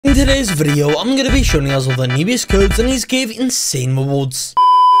In today's video, I'm going to be showing you guys all the newest codes and these give insane rewards.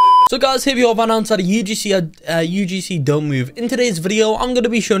 So guys, here we are outside of UGC Don't Move. In today's video, I'm going to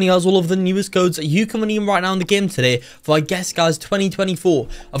be showing you guys all of the newest codes that you can redeem right now in the game today for, I guess, guys, 2024.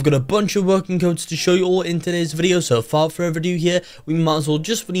 I've got a bunch of working codes to show you all in today's video, so without further ado here, we might as well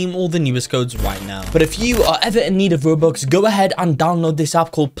just redeem all the newest codes right now. But if you are ever in need of Robux, go ahead and download this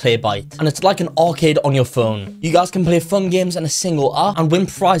app called Playbyte. And it's like an arcade on your phone. You guys can play fun games in a single app and win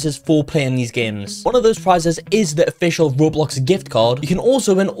prizes for playing these games. One of those prizes is the official Roblox gift card. You can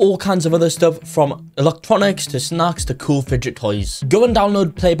also win all kinds of other stuff from electronics to snacks to cool fidget toys. Go and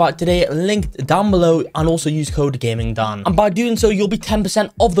download Playbyte today, linked down below, and also use code GamingDan. And by doing so, you'll be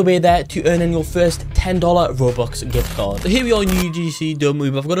 10% of the way there to earning your first $10 Robux gift card. So here we are in UGC Don't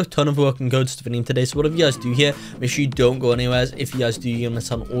Move. I've got a ton of working codes to redeem today, so whatever you guys do here, make sure you don't go anywhere. If you guys do, you're gonna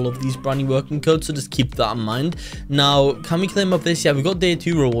miss on all of these brand new working codes, so just keep that in mind. Now, can we claim up this? Yeah, we got day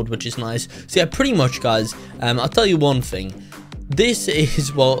 2 reward, which is nice. So yeah, pretty much, guys, I'll tell you one thing. This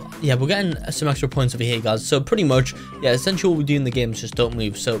is, well, yeah, we're getting some extra points over here, guys. So pretty much, yeah, essentially what we do in the game is just don't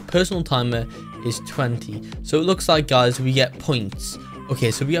move. So personal timer is 20. So it looks like, guys, we get points.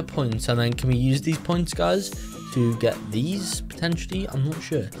 Okay, so we get points, and then can we use these points, guys, to get these potentially? I'm not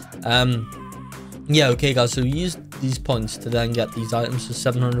sure. Yeah, okay, guys, so we use these points to then get these items for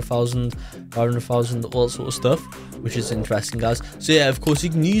 700,000, 500,000, all that sort of stuff, which is interesting, guys. So yeah, of course, you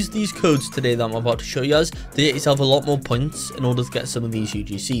can use these codes today that I'm about to show you guys to get yourself a lot more points in order to get some of these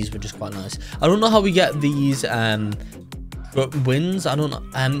UGCs, which is quite nice. I don't know how we get these wins. I don't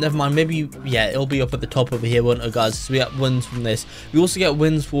know, never mind, maybe, yeah, it'll be up at the top over here, won't it, guys? So we get wins from this. We also get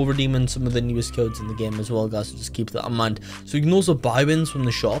wins for redeeming some of the newest codes in the game as well, guys, so just keep that in mind. So you can also buy wins from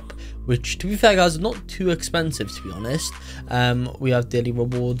the shop, which, to be fair, guys, are not too expensive, to be honest. We have daily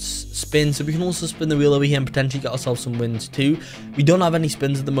rewards, spin, so we can also spin the wheel over here and potentially get ourselves some wins too. We don't have any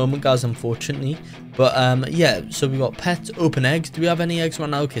spins at the moment, guys, unfortunately, but yeah, so we got pets, open eggs. Do we have any eggs right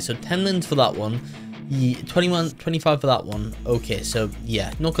now? Okay, so 10 wins for that one. 25 for that one. Okay, so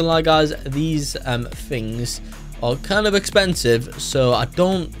yeah, not gonna lie, guys, these things are kind of expensive, so I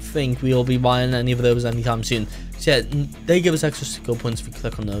don't think we'll be buying any of those anytime soon. So yeah, they give us extra skill points if we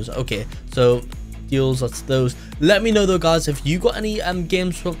click on those. Okay, so deals, that's those. Let me know though, guys, if you got any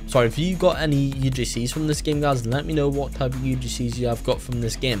if you got any UGCs from this game, guys. Let me know what type of UGCs you have got from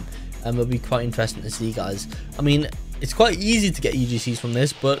this game, and it'll be quite interesting to see, guys. I mean, it's quite easy to get UGCs from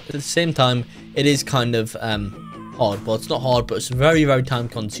this, but at the same time, it is kind of hard. Well, it's not hard, but it's very, very time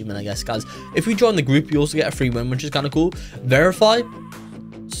consuming, I guess, guys. If we join the group, you also get a free win, which is kind of cool. Verify.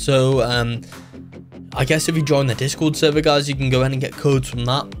 So I guess if you join the Discord server, guys, you can go in and get codes from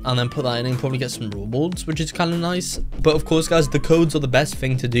that and then put that in and probably get some rewards, which is kind of nice. But of course, guys, the codes are the best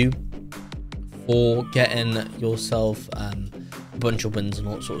thing to do for getting yourself a bunch of wins and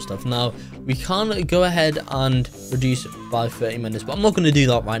all that sort of stuff. Now, we can go ahead and reduce it by 30 minutes, but I'm not going to do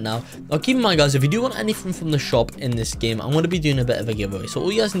that right now. Now, keep in mind, guys, if you do want anything from the shop in this game, I'm going to be doing a bit of a giveaway. So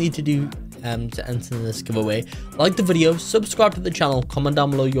all you guys need to do to enter this giveaway, like the video, subscribe to the channel, comment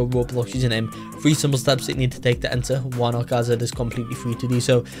down below your Roblox username, 3 simple steps that you need to take to enter. Why not, guys? It is completely free to do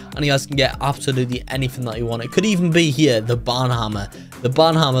so, and you guys can get absolutely anything that you want. It could even be here, the barn hammer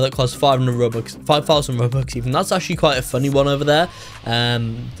that costs 500 Robux, 5,000 Robux even. That's actually quite a funny one over there.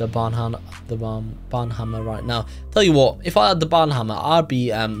 The barn hammer right now. Tell you what, if I had the barn hammer, I'd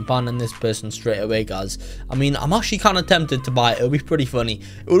be banning this person straight away, guys. I mean, I'm actually kind of tempted to buy it. It would be pretty funny.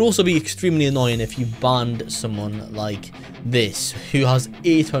 It would also be extremely annoying if you banned someone like this who has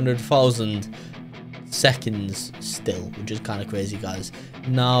 800,000 seconds still, which is kind of crazy, guys.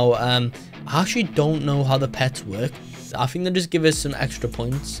 Now, I actually don't know how the pets work. I think they just give us some extra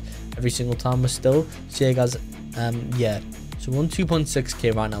points every single time we're still. So yeah, guys, yeah, so we're on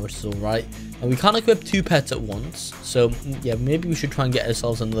 2.6k right now, which is all right. And we can't equip 2 pets at once, so yeah, maybe we should try and get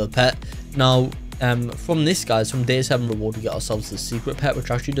ourselves another pet. Now, from this, guys, from day 7 reward, we get ourselves the secret pet,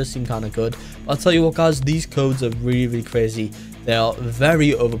 which actually does seem kind of good. But I'll tell you what, guys, these codes are really, really crazy. They are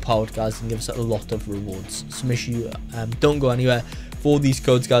very overpowered, guys, and give us a lot of rewards. So make sure you don't go anywhere for these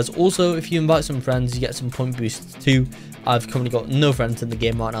codes, guys. Also, if you invite some friends, you get some point boosts too. I've currently got no friends in the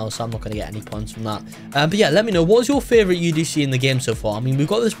game right now, so I'm not going to get any points from that. But yeah, let me know, what's your favorite UGC in the game so far? I mean, we've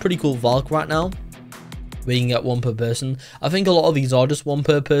got this pretty cool Valk right now, where you can get 1 per person. I think a lot of these are just 1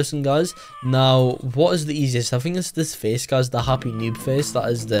 per person, guys. Now, what is the easiest? I think it's this face, guys, the happy noob face. That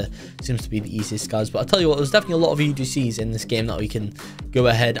is seems to be the easiest, guys. But I'll tell you what, there's definitely a lot of UGCs in this game that we can go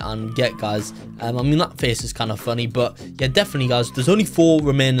ahead and get, guys. I mean, that face is kind of funny, but yeah, definitely, guys, there's only 4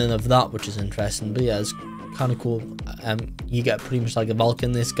 remaining of that, which is interesting. But yeah, it's kind of cool. You get pretty much like a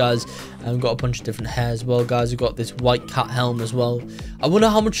Vulcan this, guys. And we've got a bunch of different hair as well, guys. We've got this white cat helm as well. I wonder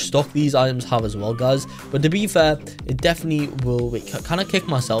how much stock these items have as well, guys. But to be fair, it definitely will. Wait, can I kick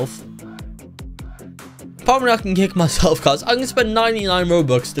myself? Apparently I can kick myself, guys. I can spend 99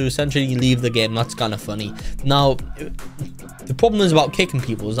 Robux to essentially leave the game. That's kind of funny. Now, the problem is about kicking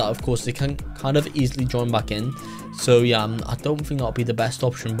people is that, of course, they can kind of easily join back in. So, yeah, I don't think that'll be the best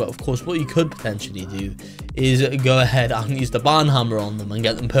option. But, of course, what you could potentially do is go ahead and use the ban hammer on them and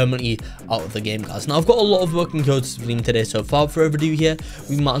get them permanently out of the game, guys. Now, I've got a lot of working codes to redeem today. So, without further ado here,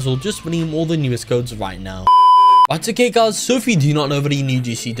 we might as well just redeem all the newest codes right now. Right, okay guys, so if you do not know the new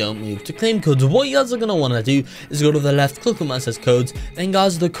UGC Don't Move, to claim codes, what you guys are going to want to do is go to the left, click on where it says codes, then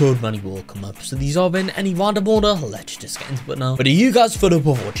guys, the code menu will come up. So these are in any random order. Let's just get into it now. But you guys fed up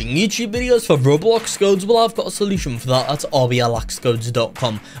of watching YouTube videos for Roblox codes? Well, I've got a solution for that. That's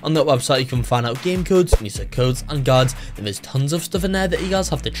xXYisus.com. On that website, you can find out game codes, music codes, and guides. There's tons of stuff in there that you guys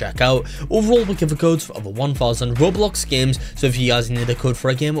have to check out. Overall, we give codes for over 1,000 Roblox games. So if you guys need a code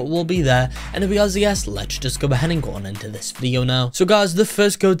for a game, it will be there. And if you guys guess, let's just go ahead and go on into this video now. So guys, the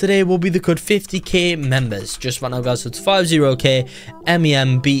first code today will be the code 50k members. Just right now, guys, so it's 50k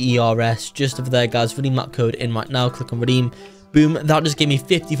members. Just over there, guys. Redeem that code in right now. Click on redeem. Boom, that just gave me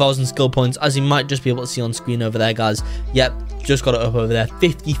 50,000 skill points, as you might just be able to see on screen over there, guys. Yep, just got it up over there,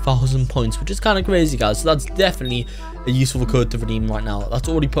 50,000 points, which is kind of crazy, guys. So that's definitely a useful code to redeem right now. That's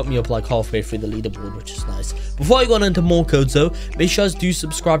already put me up like halfway through the leaderboard, which is nice. Before I go on into more codes though, make sure you do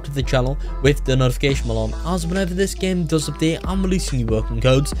subscribe to the channel with the notification bell on, as whenever this game does update, I'm releasing new working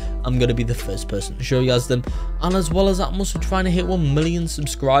codes, I'm going to be the first person to show you guys them. And as well as that, I'm also trying to hit 1 million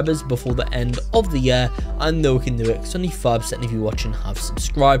subscribers before the end of the year. I know we can do it, because only 5% of you watching have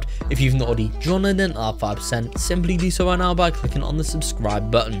subscribed. If you've not already joined in that 5%, simply do so right now by clicking on the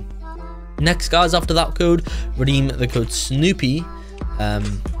subscribe button. Next, guys, after that code, redeem the code Snoopy,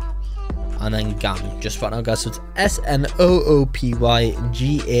 and then Gang. Just right now, guys, so it's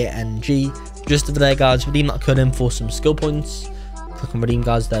SNOOPYGANG. Just over there, guys, redeem that code in for some skill points. Click on redeem,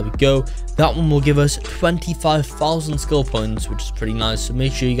 guys. There we go. That one will give us 25,000 skill points, which is pretty nice. So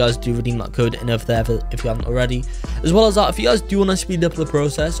make sure you guys do redeem that code in over there if you haven't already. As well as that, if you guys do want to speed up the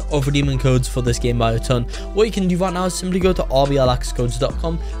process of redeeming codes for this game by a ton, what you can do right now is simply go to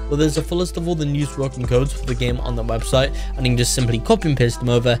rblxcodes.com, where there's a full list of all the newest working codes for the game on the website, and you can just simply copy and paste them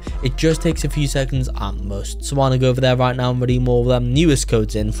over. It just takes a few seconds at most. So I want to go over there right now and redeem all of them newest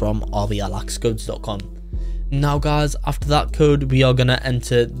codes in from rblxcodes.com. Now, guys, after that code, we are going to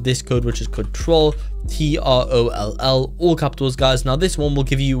enter this code, which is code TROLL, TROLL, all capitals, guys. Now, this one will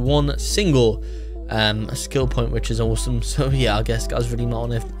give you 1 single skill point, which is awesome. So, yeah, I guess, guys, redeem that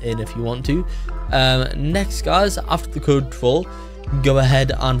one if you want to. Next, guys, after the code TROLL, go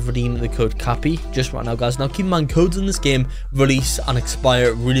ahead and redeem the code Cappy just right now, guys. Now, keep in mind, codes in this game release and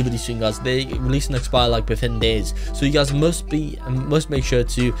expire really soon, guys. They release and expire like within days. So, you guys must make sure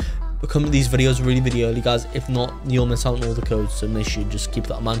to come to these videos really early, guys. If not, you'll miss out on all the codes. So make sure you just keep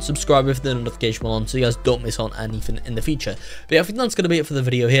that in mind. Subscribe with the notification bell on, so you guys don't miss on anything in the future. But yeah, I think that's going to be it for the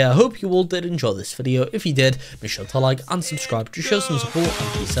video here. I hope you all did enjoy this video. If you did, make sure to like and subscribe to show some support,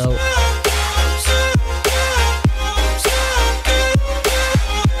 and peace out.